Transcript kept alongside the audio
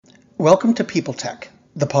Welcome to People Tech,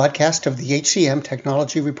 the podcast of the HCM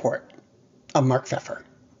Technology Report. I'm Mark Pfeffer.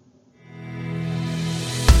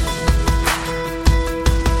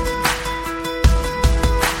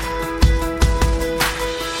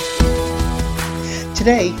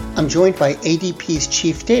 Today, I'm joined by ADP's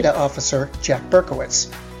Chief Data Officer, Jack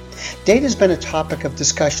Berkowitz. Data has been a topic of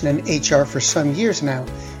discussion in HR for some years now,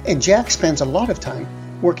 and Jack spends a lot of time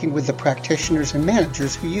working with the practitioners and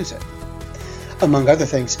managers who use it. Among other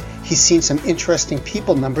things, he's seen some interesting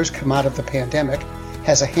people numbers come out of the pandemic,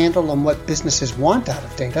 has a handle on what businesses want out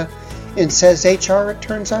of data, and says HR, it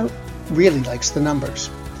turns out, really likes the numbers.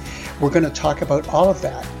 We're going to talk about all of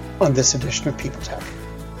that on this edition of People Tech.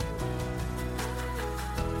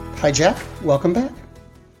 Hi, Jack. Welcome back.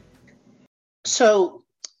 So,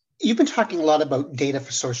 you've been talking a lot about data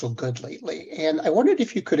for social good lately, and I wondered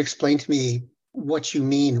if you could explain to me what you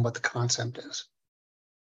mean and what the concept is.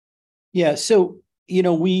 Yeah, so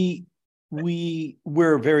we're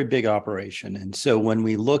a very big operation, and so when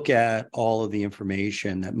we look at all of the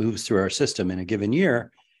information that moves through our system in a given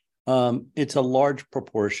year, it's a large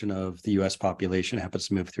proportion of the U.S. population happens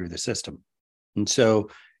to move through the system, and so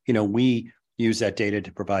we use that data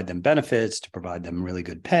to provide them benefits, to provide them really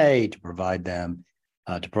good pay, to provide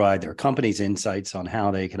their companies insights on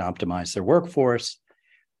how they can optimize their workforce,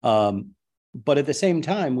 but at the same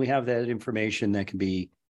time, we have that information that can be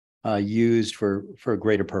used for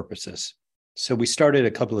greater purposes. So we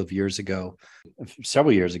started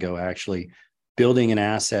several years ago, actually, building an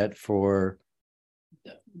asset for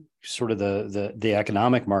sort of the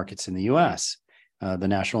economic markets in the U.S. The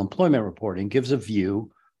National Employment Reporting gives a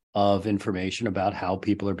view of information about how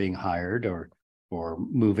people are being hired or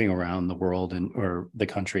moving around the world or the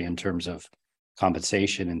country in terms of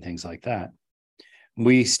compensation and things like that.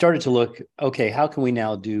 We started to look, okay, how can we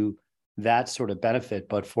now do that sort of benefit,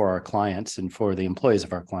 but for our clients and for the employees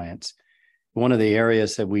of our clients? One of the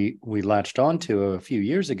areas that we latched onto a few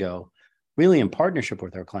years ago, really in partnership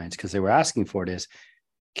with our clients, because they were asking for it, is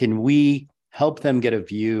can we help them get a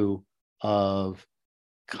view of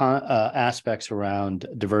aspects around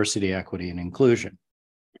diversity, equity, and inclusion?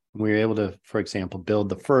 We were able to, for example, build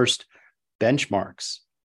the first benchmarks,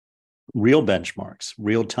 real-time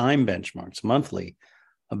benchmarks, monthly,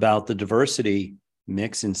 about the diversity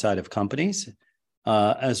mix inside of companies,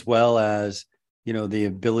 as well as the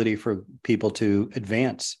ability for people to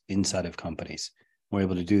advance inside of companies. We're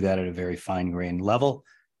able to do that at a very fine-grained level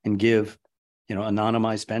and give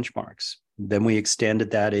anonymized benchmarks. Then we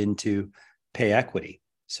extended that into pay equity.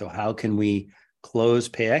 So how can we close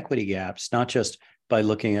pay equity gaps, not just by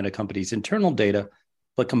looking at a company's internal data,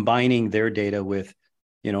 but combining their data with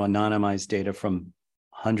anonymized data from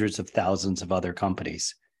hundreds of thousands of other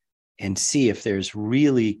companies, and see if there's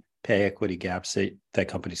really pay equity gaps that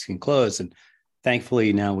companies can close. And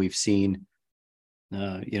thankfully, now we've seen,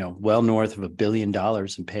 well north of $1 billion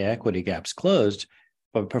in pay equity gaps closed,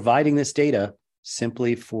 but providing this data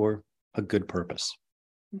simply for a good purpose.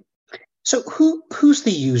 So who's the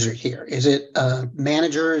user here? Is it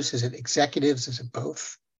managers? Is it executives? Is it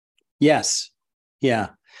both? Yes. Yeah.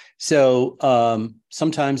 So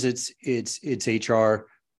sometimes it's HR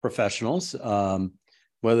professionals,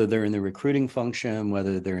 whether they're in the recruiting function,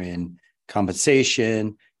 whether they're in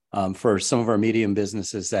compensation. For some of our medium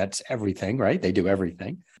businesses, that's everything, right? They do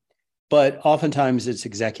everything. But oftentimes it's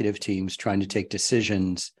executive teams trying to take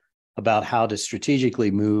decisions about how to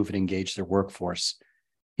strategically move and engage their workforce.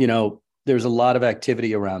 There's a lot of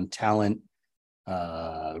activity around talent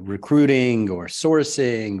recruiting or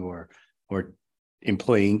sourcing or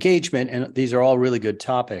employee engagement, and these are all really good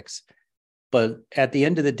topics. But at the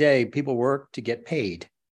end of the day, people work to get paid.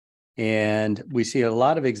 And we see a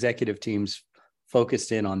lot of executive teams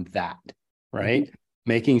focused in on that, right? Mm-hmm.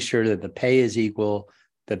 Making sure that the pay is equal,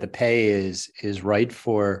 that the pay is right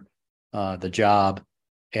for the job,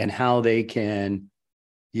 and how they can,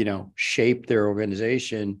 shape their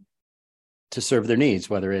organization to serve their needs,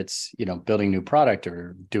 whether it's, building new product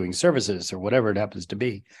or doing services or whatever it happens to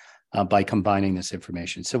be, by combining this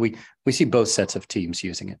information. So we see both sets of teams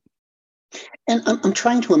using it. And I'm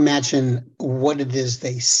trying to imagine what it is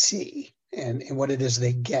they see and what it is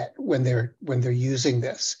they get when they're using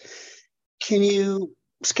this. Can you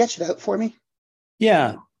sketch it out for me?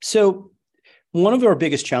 Yeah. So one of our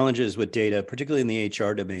biggest challenges with data, particularly in the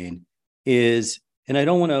HR domain, is, and I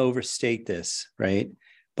don't want to overstate this, right,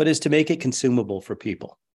 but is to make it consumable for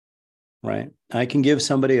people, right? I can give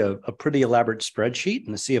somebody a pretty elaborate spreadsheet,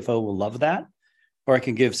 and the CFO will love that. Or I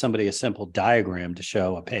can give somebody a simple diagram to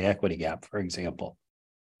show a pay equity gap, for example.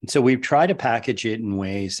 And so we've tried to package it in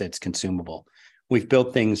ways that's consumable. We've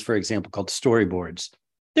built things, for example, called storyboards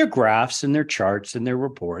They're graphs and they're charts and they're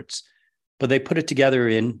reports, but they put it together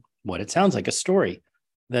in what it sounds like, a story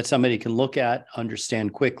that somebody can look at,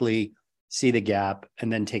 understand quickly, see the gap,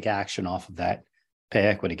 and then take action off of that pay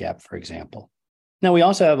equity gap, for example. Now, we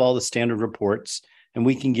also have all the standard reports, and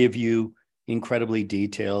we can give you incredibly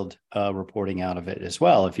detailed reporting out of it as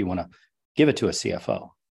well if you want to give it to a CFO. At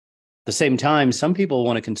the same time, some people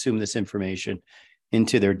want to consume this information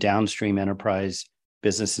into their downstream enterprise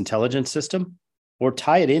business intelligence system or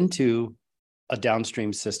tie it into a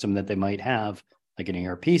downstream system that they might have, like an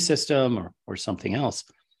ERP system or something else.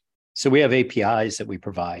 So we have APIs that we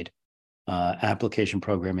provide, application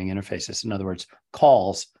programming interfaces, in other words,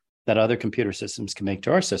 calls that other computer systems can make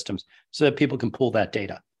to our systems so that people can pull that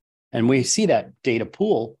data. And we see that data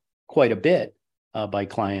pool quite a bit by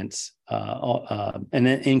clients and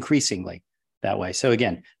then increasingly that way. So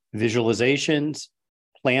again, visualizations,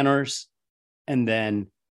 planners, and then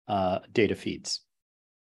data feeds.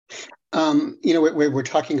 We're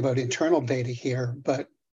talking about internal data here, but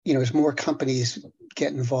as more companies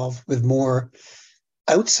get involved with more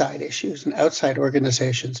outside issues and outside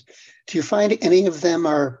organizations, do you find any of them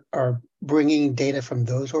are bringing data from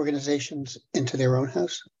those organizations into their own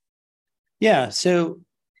house? Yeah. So,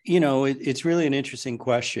 it's really an interesting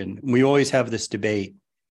question. We always have this debate.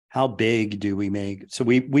 How big do we make? So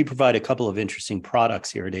we provide a couple of interesting products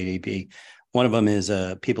here at ADP. One of them is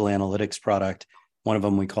a people analytics product. One of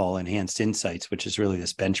them we call Enhanced Insights, which is really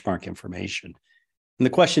this benchmark information. And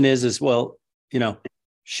the question is, well,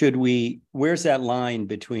 where's that line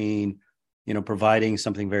between, providing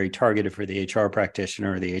something very targeted for the HR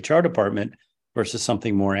practitioner or the HR department versus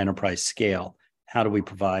something more enterprise scale? How do we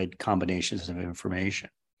provide combinations of information?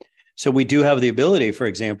 So we do have the ability, for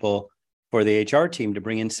example, for the HR team to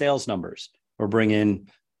bring in sales numbers or bring in,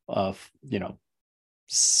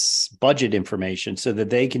 budget information so that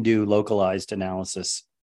they can do localized analysis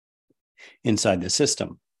inside the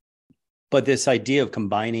system. But this idea of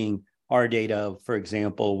combining our data, for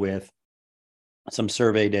example, with some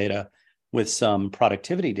survey data, with some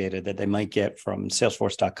productivity data that they might get from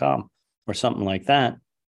Salesforce.com or something like that,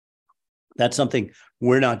 that's something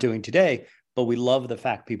we're not doing today, but we love the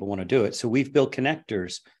fact people want to do it. So we've built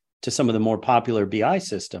connectors to some of the more popular BI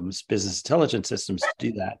systems, business intelligence systems, to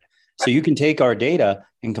do that. So you can take our data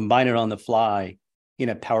and combine it on the fly in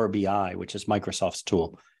a Power BI, which is Microsoft's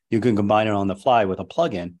tool. You can combine it on the fly with a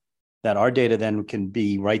plugin that our data then can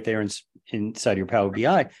be right there inside your Power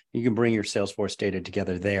BI. You can bring your Salesforce data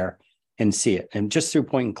together there and see it, and just through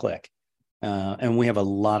point and click. And we have a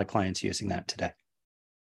lot of clients using that today.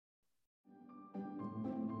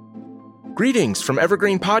 Greetings from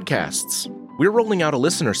Evergreen Podcasts. We're rolling out a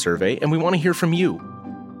listener survey, and we want to hear from you.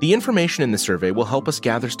 The information in the survey will help us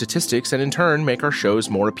gather statistics and in turn make our shows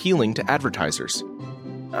more appealing to advertisers.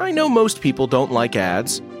 I know most people don't like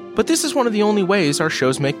ads, but this is one of the only ways our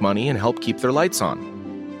shows make money and help keep their lights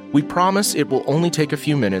on. We promise it will only take a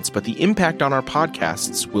few minutes, but the impact on our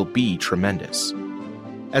podcasts will be tremendous.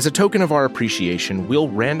 As a token of our appreciation, we'll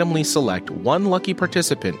randomly select one lucky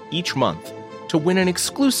participant each month to win an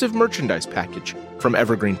exclusive merchandise package from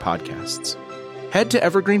Evergreen Podcasts. Head to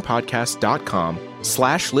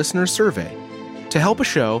evergreenpodcast.com/listener-survey to help a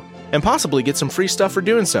show and possibly get some free stuff for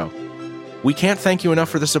doing so. We can't thank you enough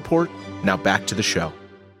for the support. Now back to the show.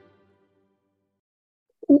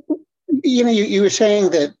 You were saying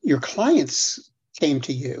that your clients came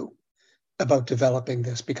to you about developing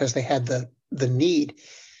this because they had the need.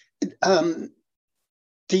 Do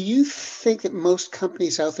you think that most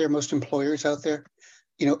companies out there, most employers out there,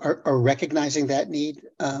 are recognizing that need?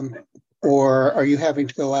 Or are you having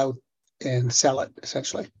to go out and sell it,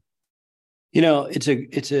 essentially?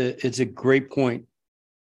 It's a great point.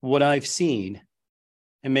 What I've seen,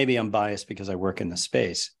 and maybe I'm biased because I work in the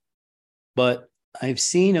space, but I've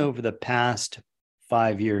seen over the past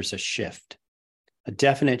 5 years a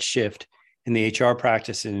definite shift in the HR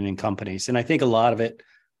practice and in companies. And I think a lot of it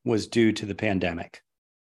was due to the pandemic,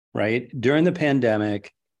 right? During the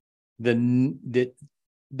pandemic, the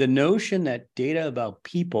notion that data about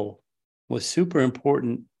people was super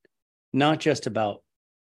important, not just about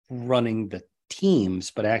running the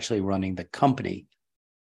teams, but actually running the company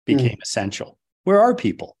became essential. Where are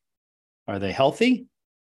people? Are they healthy?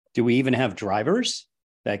 Do we even have drivers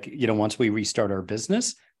that, once we restart our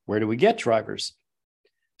business, where do we get drivers?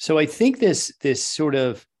 So I think this sort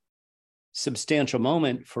of substantial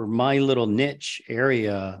moment for my little niche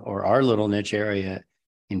area or our little niche area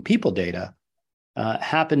in people data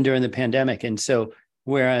happened during the pandemic. And so,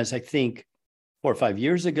 whereas I think 4 or 5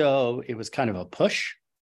 years ago, it was kind of a push,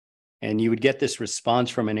 and you would get this response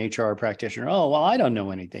from an HR practitioner, oh, well, I don't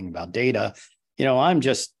know anything about data. I'm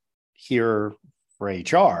just here for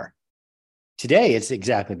HR. Today, it's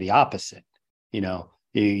exactly the opposite.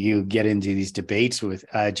 You get into these debates with,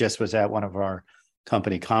 I just was at one of our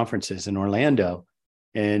company conferences in Orlando,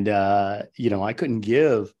 and, I couldn't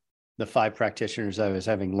give the 5 practitioners I was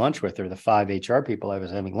having lunch with, or the 5 HR people I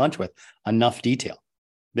was having lunch with, enough detail.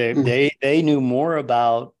 They knew more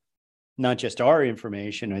about not just our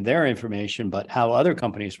information or their information, but how other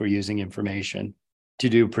companies were using information to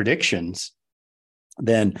do predictions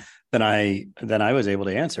than I was able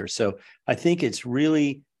to answer. So I think it's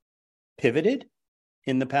really pivoted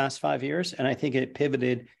in the past 5 years. And I think it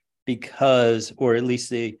pivoted because, or at least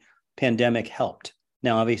the pandemic helped.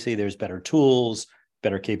 Now, obviously there's better tools,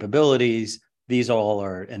 better capabilities. These all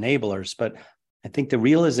are enablers, but I think the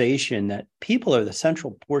realization that people are the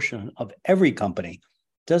central portion of every company.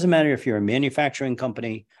 Doesn't matter if you're a manufacturing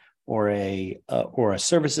company or a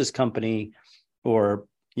services company or,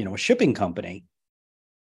 a shipping company.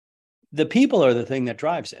 The people are the thing that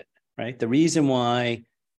drives it, right? The reason why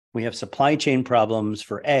we have supply chain problems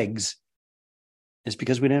for eggs is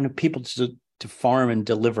because we don't have people to farm and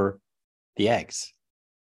deliver the eggs.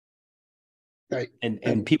 Right.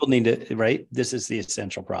 And people need to, right? This is the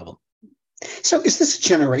essential problem. So is this a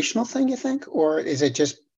generational thing, you think? Or is it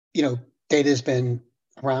just, data's been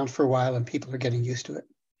around for a while and people are getting used to it?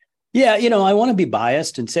 Yeah, I want to be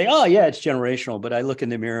biased and say, oh, yeah, it's generational. But I look in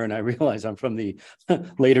the mirror and I realize I'm from the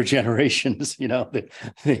later generations, the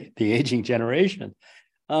aging generation.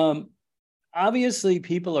 Obviously,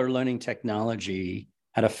 people are learning technology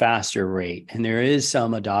at a faster rate, and there is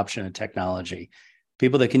some adoption of technology.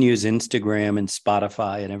 People that can use Instagram and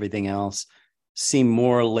Spotify and everything else seem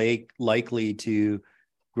more likely to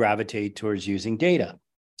gravitate towards using data.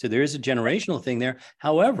 So there is a generational thing there.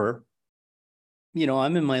 However,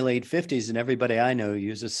 I'm in my late 50s and everybody I know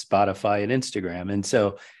uses Spotify and Instagram. And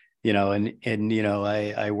so,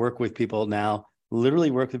 I work with people now,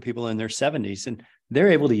 literally work with people in their 70s, and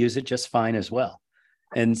they're able to use it just fine as well.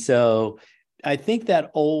 And so I think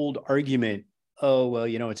that old argument, oh, well,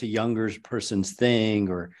 it's a younger person's thing,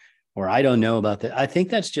 or I don't know about that. I think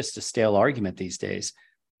that's just a stale argument these days.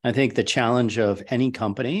 I think the challenge of any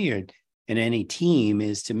company and any team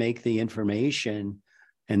is to make the information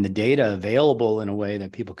and the data available in a way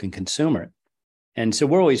that people can consume it. And so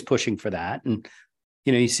we're always pushing for that. And,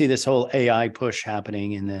 you see this whole AI push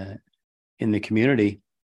happening in the community.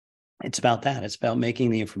 It's about that. It's about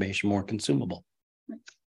making the information more consumable.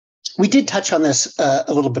 We did touch on this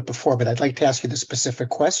a little bit before, but I'd like to ask you the specific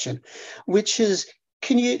question, which is,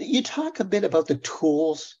 can you talk a bit about the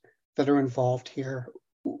tools that are involved here?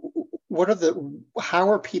 How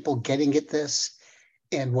are people getting at this,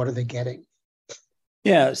 and what are they getting?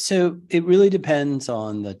 Yeah, so it really depends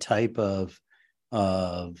on the type of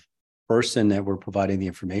person that we're providing the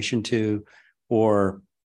information to, or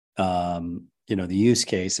the use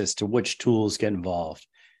case as to which tools get involved.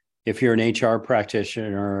 If you're an HR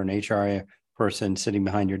practitioner or an HR person sitting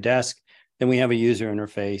behind your desk, then we have a user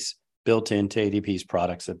interface built into ADP's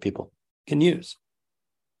products that people can use.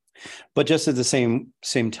 But just at the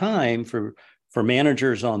same time, for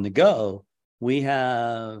managers on the go, we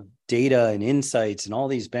have data and insights and all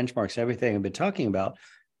these benchmarks, everything I've been talking about,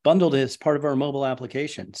 bundled as part of our mobile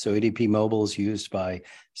application. So ADP Mobile is used by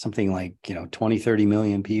something like 20, 30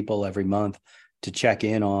 million people every month to check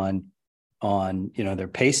in on their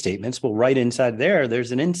pay statements. Well, right inside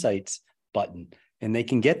there's an insights button, and they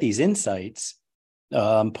can get these insights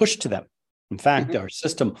pushed to them. In fact, our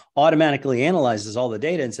system automatically analyzes all the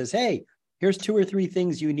data and says, hey, here's 2 or 3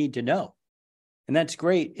 things you need to know. And that's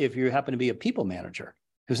great if you happen to be a people manager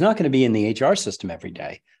who's not going to be in the HR system every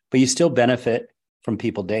day, but you still benefit from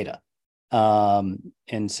people data.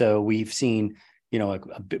 And so we've seen,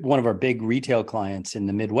 one of our big retail clients in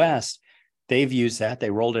the Midwest, they've used that.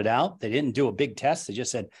 They rolled it out. They didn't do a big test. They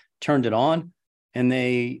just said, turned it on, and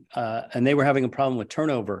they were having a problem with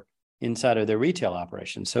turnover inside of their retail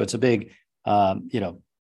operations. So it's a big,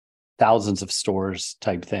 thousands of stores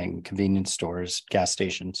type thing, convenience stores, gas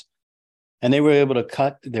stations. And they were able to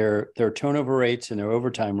cut their turnover rates and their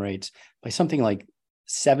overtime rates by something like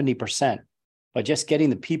 70% by just getting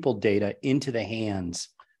the people data into the hands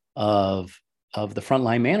of the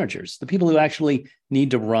frontline managers, the people who actually need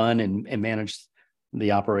to run and manage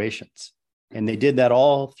the operations. And they did that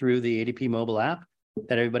all through the ADP mobile app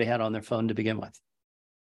that everybody had on their phone to begin with.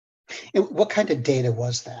 And what kind of data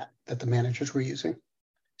was that the managers were using?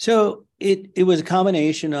 So it was a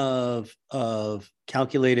combination of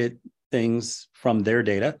calculated things from their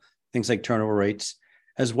data, things like turnover rates,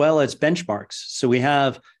 as well as benchmarks. So we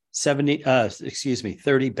have 30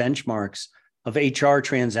 benchmarks of HR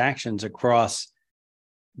transactions across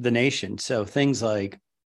the nation. So things like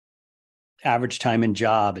average time in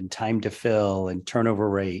job and time to fill and turnover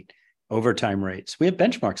rate, overtime rates. We have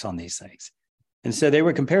benchmarks on these things. And so they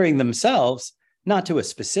were comparing themselves, not to a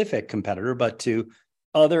specific competitor, but to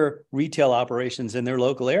other retail operations in their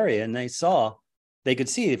local area. And they could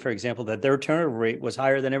see, for example, that their turnover rate was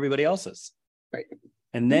higher than everybody else's. Right.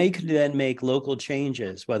 And they could then make local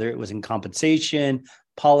changes, whether it was in compensation,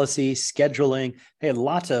 policy, scheduling. They had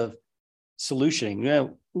lots of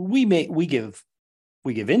solutioning. We give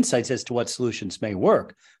insights as to what solutions may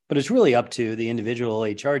work, but it's really up to the individual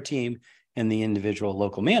HR team and the individual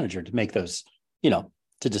local manager to make those,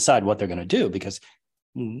 to decide what they're going to do, because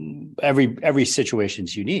every situation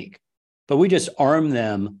is unique. But we just arm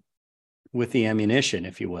them with the ammunition,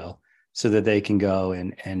 if you will, so that they can go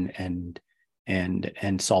and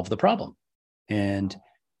solve the problem. And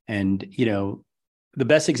the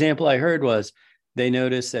best example I heard was they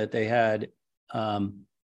noticed that they had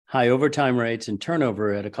high overtime rates and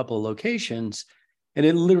turnover at a couple of locations. And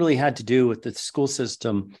it literally had to do with the school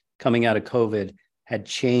system coming out of COVID had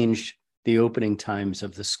changed the opening times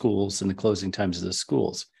of the schools and the closing times of the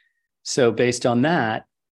schools. So based on that,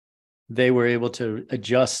 they were able to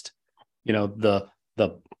adjust, the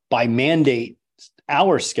by mandate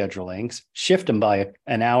hour schedulings, shift them by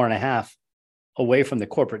an hour and a half away from the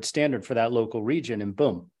corporate standard for that local region, and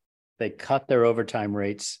boom, they cut their overtime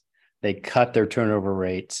rates, they cut their turnover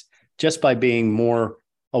rates just by being more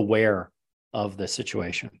aware of the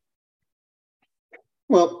situation.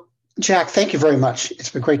 Well, Jack, thank you very much. It's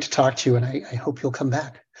been great to talk to you, and I hope you'll come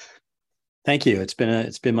back. Thank you. It's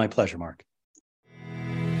been my pleasure, Mark.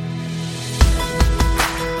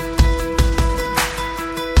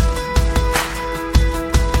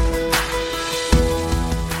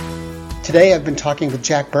 Today, I've been talking with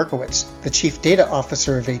Jack Berkowitz, the Chief Data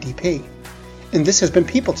Officer of ADP. And this has been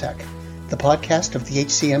People Tech, the podcast of the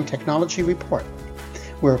HCM Technology Report.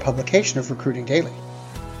 We're a publication of Recruiting Daily.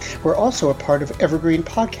 We're also a part of Evergreen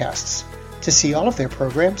Podcasts. To see all of their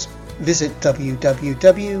programs, visit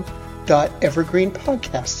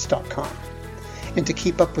www.evergreenpodcasts.com. And to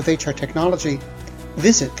keep up with HR technology,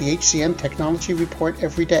 visit the HCM Technology Report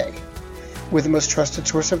every day. We're the most trusted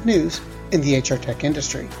source of news in the HR tech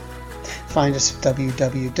industry. Find us at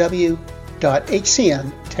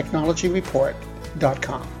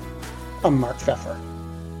www.hcmtechnologyreport.com. I'm Mark Pfeffer.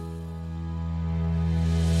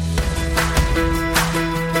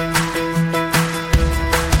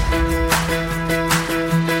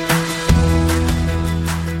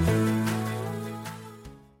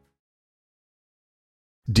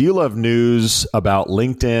 Do you love news about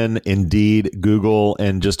LinkedIn, Indeed, Google,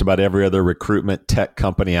 and just about every other recruitment tech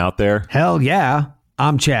company out there? Hell yeah.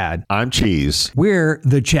 I'm Chad. I'm Cheese. We're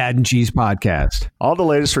the Chad and Cheese Podcast. All the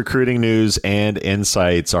latest recruiting news and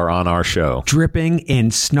insights are on our show. Dripping in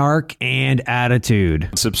snark and attitude.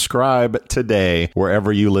 Subscribe today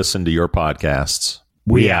wherever you listen to your podcasts.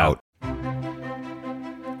 We out.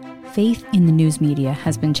 Faith in the news media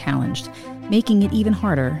has been challenged, making it even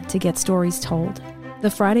harder to get stories told. The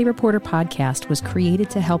Friday Reporter podcast was created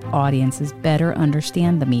to help audiences better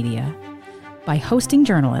understand the media by hosting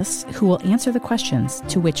journalists who will answer the questions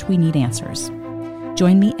to which we need answers.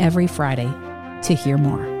 Join me every Friday to hear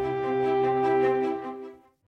more.